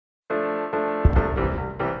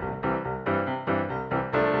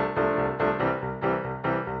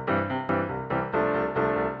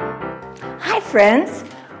Hi friends,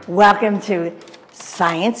 welcome to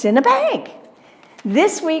Science in a Bag.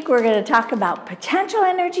 This week we're going to talk about potential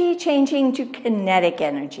energy changing to kinetic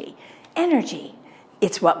energy. Energy,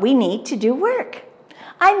 it's what we need to do work.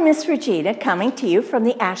 I'm Miss Regina coming to you from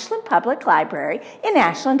the Ashland Public Library in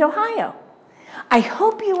Ashland, Ohio. I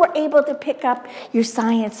hope you were able to pick up your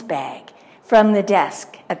science bag from the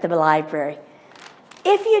desk at the library.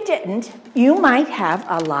 If you didn't, you might have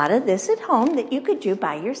a lot of this at home that you could do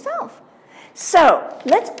by yourself. So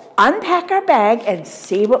let's unpack our bag and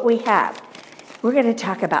see what we have. We're going to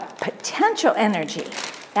talk about potential energy.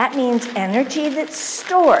 That means energy that's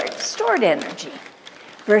stored energy,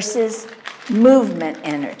 versus movement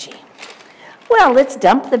energy. Well, let's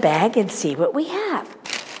dump the bag and see what we have.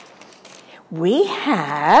 We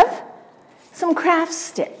have some craft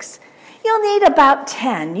sticks. You'll need about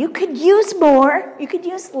 10. You could use more, you could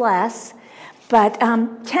use less, but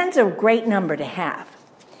 10's a great number to have.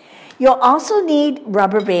 You'll also need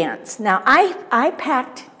rubber bands. Now, I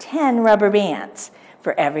packed 10 rubber bands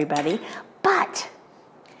for everybody, but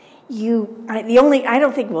I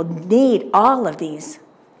don't think we'll need all of these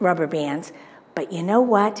rubber bands, but you know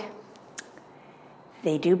what?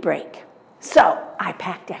 They do break. So I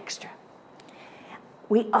packed extra.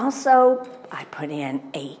 I put in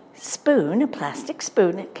a spoon, a plastic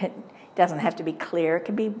spoon. It doesn't have to be clear, it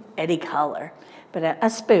can be any color, but a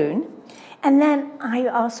spoon. And then I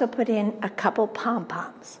also put in a couple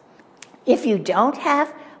pom-poms. If you don't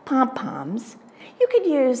have pom-poms, you could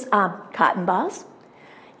use cotton balls.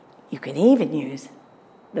 You can even use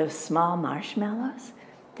those small marshmallows.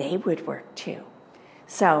 They would work too.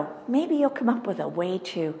 So maybe you'll come up with a way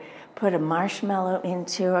to put a marshmallow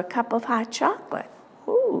into a cup of hot chocolate.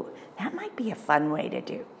 Ooh, that might be a fun way to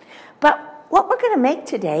do. But what we're going to make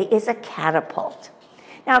today is a catapult.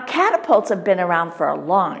 Now, catapults have been around for a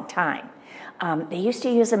long time. They used to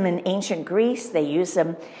use them in ancient Greece. They used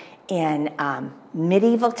them in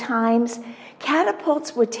medieval times.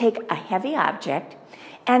 Catapults would take a heavy object,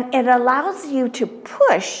 and it allows you to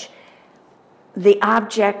push the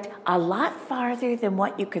object a lot farther than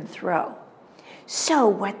what you could throw. So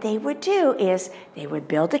what they would do is they would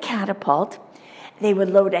build a catapult, they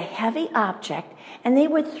would load a heavy object, and they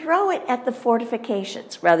would throw it at the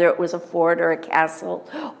fortifications, whether it was a fort or a castle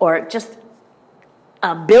or just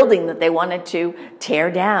a building that they wanted to tear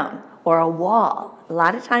down, or a wall. A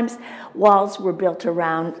lot of times walls were built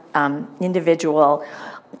around individual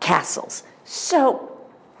castles. So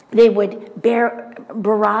they would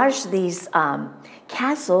barrage these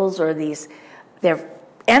castles or their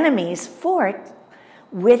enemies' fort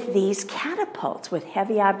with these catapults, with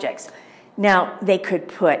heavy objects. Now, they could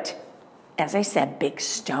put, as I said, big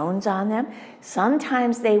stones on them.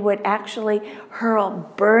 Sometimes they would actually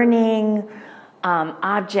hurl burning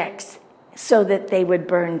objects so that they would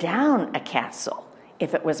burn down a castle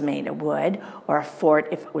if it was made of wood, or a fort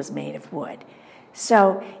if it was made of wood.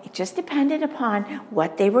 So it just depended upon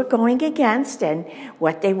what they were going against and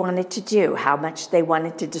what they wanted to do, how much they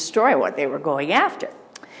wanted to destroy what they were going after.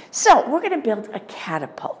 So we're going to build a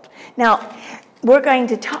catapult. Now,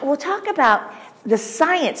 we'll talk about the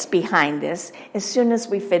science behind this as soon as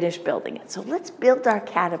we finish building it. So let's build our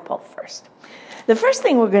catapult first. The first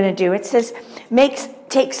thing we're going to do, it says,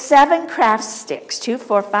 take 7 craft sticks, 2,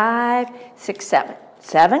 4, 5, 6, 7.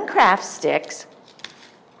 7 craft sticks,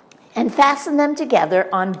 and fasten them together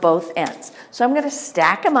on both ends. So I'm going to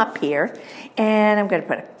stack them up here, and I'm going to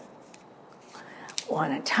put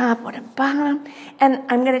one on top, one on bottom, and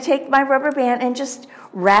I'm going to take my rubber band and just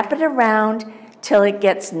wrap it around till it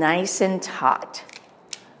gets nice and taut.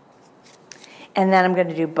 And then I'm going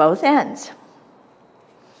to do both ends.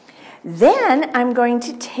 Then I'm going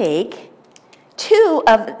to take 2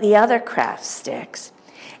 of the other craft sticks,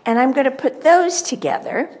 and I'm going to put those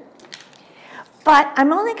together, but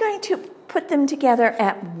I'm only going to put them together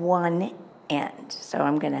at one end. So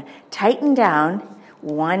I'm going to tighten down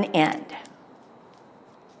one end.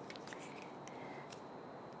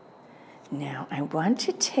 Now I want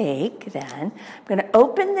to take then, I'm going to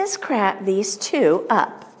open these 2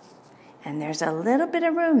 up, and there's a little bit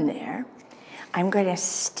of room there. I'm going to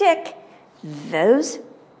stick those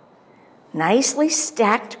nicely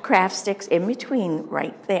stacked craft sticks in between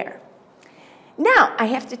right there. Now I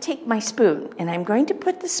have to take my spoon, and I'm going to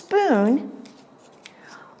put the spoon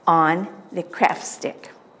on the craft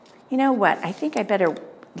stick. You know what? I think I better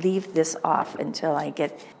leave this off until I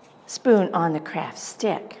get spoon on the craft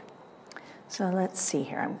stick. So let's see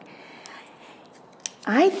here.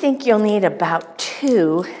 I think you'll need about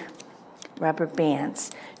 2 rubber bands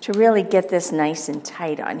to really get this nice and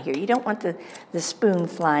tight on here. You don't want the spoon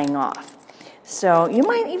flying off. So you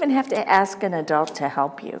might even have to ask an adult to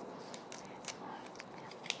help you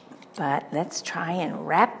But let's try and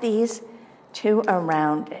wrap these two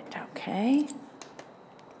around it, okay?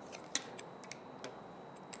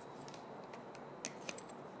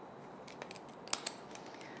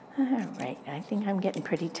 All right, I think I'm getting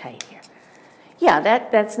pretty tight here. Yeah,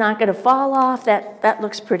 that's not going to fall off. That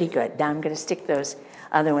looks pretty good. Now I'm going to stick those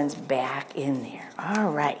other ones back in there.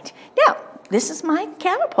 All right. Now, this is my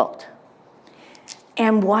catapult.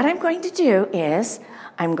 And what I'm going to do is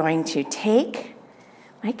I'm going to take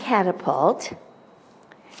my catapult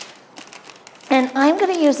and I'm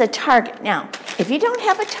going to use a target. Now, if you don't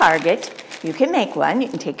have a target, you can make one. You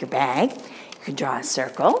can take your bag. You can draw a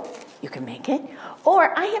circle. You can make it.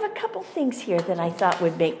 Or I have a couple things here that I thought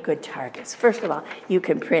would make good targets. First of all, you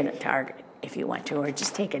can print a target if you want to, or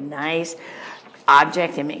just take a nice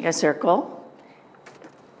object and make a circle.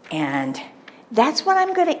 And that's what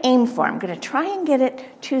I'm going to aim for. I'm going to try and get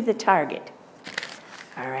it to the target.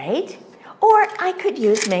 All right? Or I could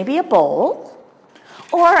use maybe a bowl.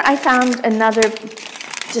 Or I found another,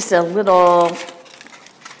 just a little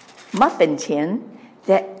muffin tin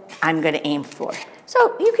that I'm going to aim for.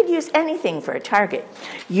 So you could use anything for a target.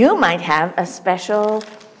 You might have a special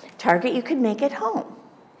target you could make at home.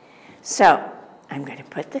 So I'm going to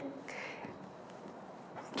put the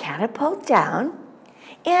catapult down,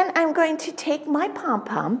 and I'm going to take my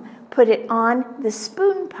pom-pom, put it on the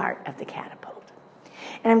spoon part of the catapult.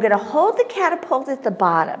 And I'm going to hold the catapult at the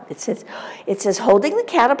bottom. It says holding the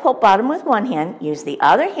catapult bottom with one hand, use the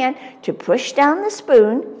other hand to push down the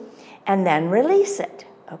spoon, and then release it.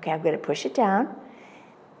 Okay, I'm going to push it down.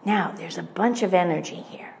 Now, there's a bunch of energy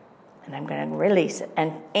here, and I'm going to release it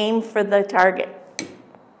and aim for the target.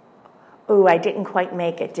 Ooh, I didn't quite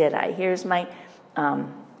make it, did I? Here's my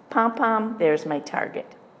pom-pom, there's my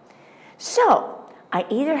target. So, I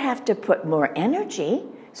either have to put more energy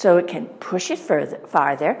so it can push it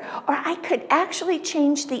farther, or I could actually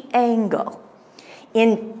change the angle.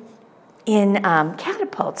 In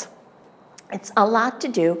catapults, it's a lot to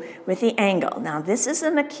do with the angle. Now, this is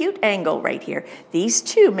an acute angle right here. These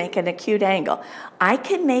two make an acute angle. I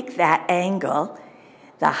can make that angle,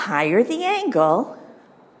 the higher the angle,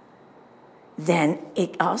 then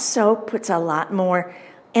it also puts a lot more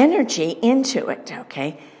energy into it,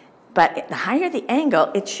 okay? But the higher the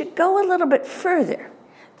angle, it should go a little bit further.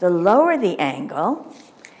 The lower the angle,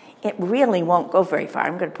 it really won't go very far.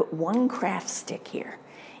 I'm going to put one craft stick here.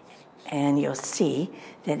 And you'll see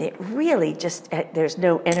that it really just, there's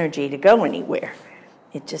no energy to go anywhere.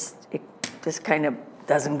 It just kind of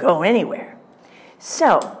doesn't go anywhere.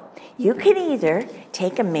 So you could either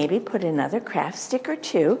take and maybe put another craft stick or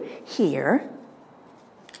two here,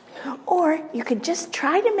 or you could just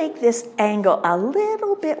try to make this angle a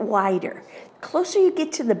little bit wider. The closer you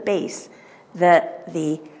get to the base,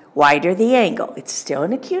 the wider the angle. It's still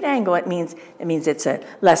an acute angle. It means it's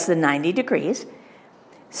less than 90 degrees.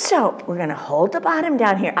 So we're going to hold the bottom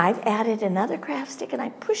down here. I've added another craft stick, and I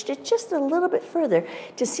pushed it just a little bit further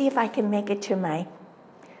to see if I can make it to my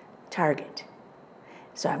target.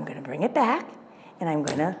 So I'm going to bring it back, and I'm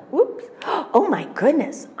going to, whoops, oh my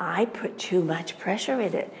goodness, I put too much pressure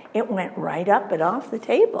in it. It went right up and off the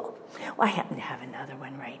table. Well, I happen to have another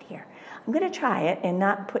one right here. I'm going to try it and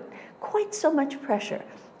not put quite so much pressure. It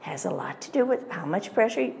has a lot to do with how much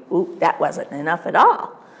pressure, ooh, that wasn't enough at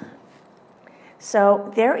all.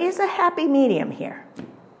 So there is a happy medium here.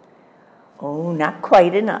 Oh, not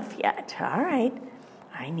quite enough yet. All right.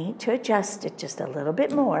 I need to adjust it just a little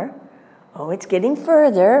bit more. Oh, it's getting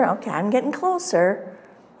further. Okay, I'm getting closer.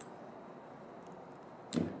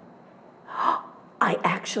 I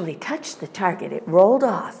actually touched the target. It rolled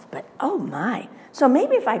off, but oh my. So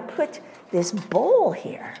maybe if I put this bowl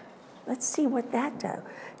here, let's see what that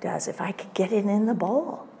does. If I could get it in the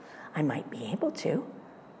bowl, I might be able to.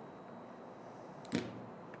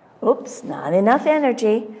 Oops, not enough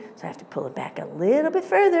energy, so I have to pull it back a little bit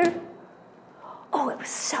further. Oh, it was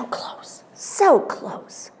so close, so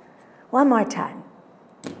close. One more time.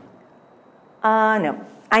 No,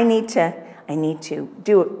 I need to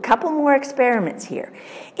do a couple more experiments here.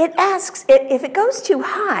 It asks, if it goes too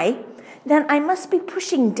high, then I must be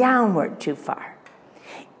pushing downward too far.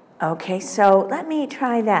 Okay, so let me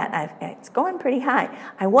try that. It's going pretty high.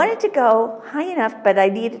 I want it to go high enough, but I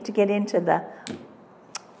need it to get into the...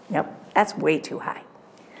 Nope, that's way too high.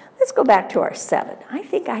 Let's go back to our 7. I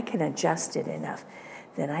think I can adjust it enough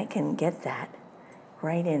that I can get that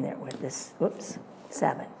right in there with this, whoops,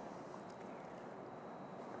 7.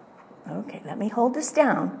 Okay, let me hold this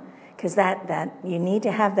down, because that you need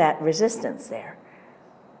to have that resistance there.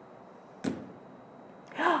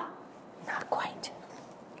 Not quite.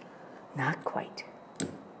 Not quite.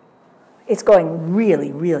 It's going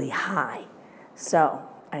really, really high. So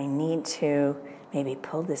I need to maybe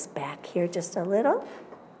pull this back here just a little.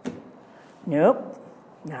 Nope,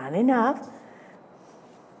 not enough.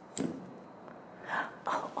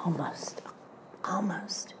 Oh, almost.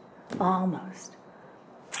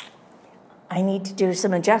 I need to do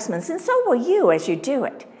some adjustments, and so will you as you do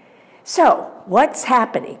it. So, what's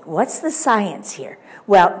happening? What's the science here?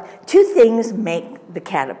 Well, two things make the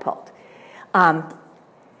catapult.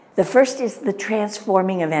 The first is the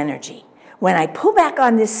transforming of energy. When I pull back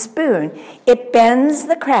on this spoon, it bends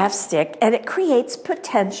the craft stick and it creates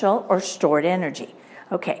potential or stored energy.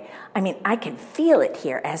 Okay, I mean, I can feel it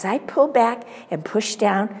here. As I pull back and push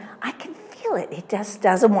down, I can feel it. It just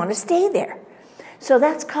doesn't want to stay there. So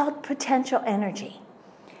that's called potential energy.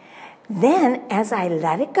 Then, as I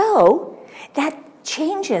let it go, that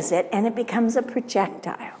changes it and it becomes a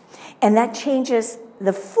projectile. And that changes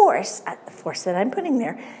the force that I'm putting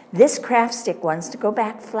there. This craft stick wants to go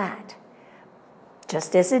back flat.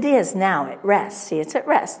 Just as it is now, it rests. See, it's at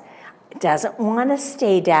rest. It doesn't want to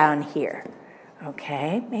stay down here.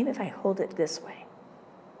 Okay, maybe if I hold it this way.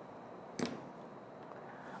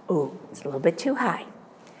 Ooh, it's a little bit too high.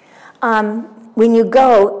 When you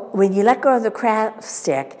let go of the craft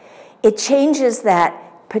stick, it changes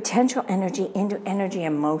that potential energy into energy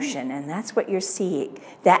and motion, and that's what you're seeing.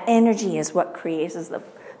 That energy is what creates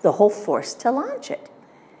the whole force to launch it.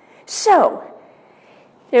 So,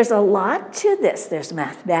 there's a lot to this. There's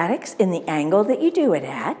mathematics in the angle that you do it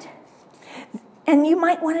at. And you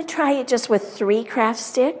might want to try it just with 3 craft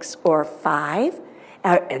sticks or 5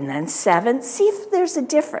 and then 7. See if there's a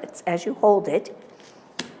difference as you hold it.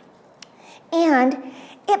 And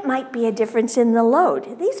it might be a difference in the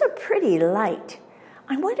load. These are pretty light.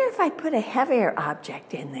 I wonder if I put a heavier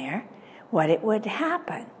object in there, what it would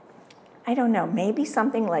happen. I don't know, maybe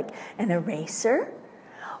something like an eraser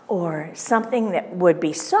or something that would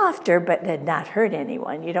be softer but did not hurt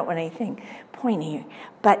anyone. You don't want anything pointy.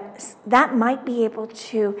 But that might be able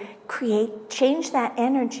to change that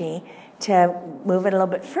energy to move it a little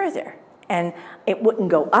bit further. And it wouldn't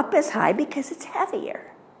go up as high because it's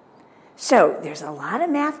heavier. So there's a lot of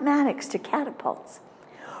mathematics to catapults.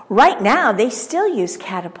 Right now, they still use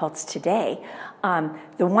catapults today.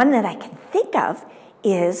 The one that I can think of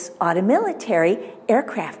is on a military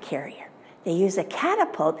aircraft carrier. They use a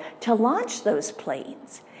catapult to launch those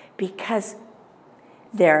planes because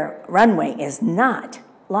their runway is not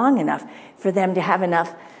long enough for them to have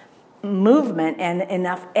enough movement and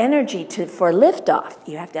enough energy for liftoff.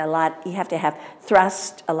 You have to have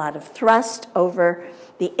a lot of thrust over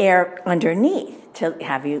the air underneath to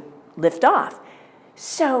have you lift off.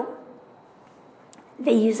 So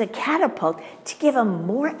they use a catapult to give them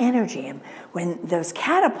more energy. And when those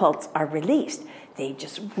catapults are released, they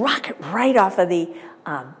just rocket right off of the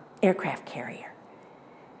aircraft carrier.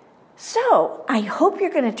 So I hope you're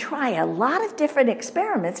going to try a lot of different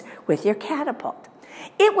experiments with your catapult.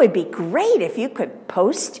 It would be great if you could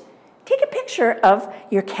take a picture of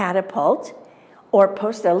your catapult or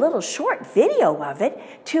post a little short video of it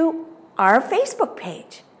to our Facebook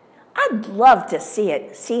page. I'd love to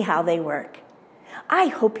see how they work. I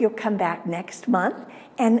hope you'll come back next month,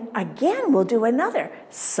 and again, we'll do another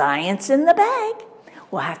Science in the Bag.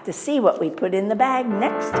 We'll have to see what we put in the bag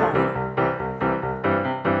next time.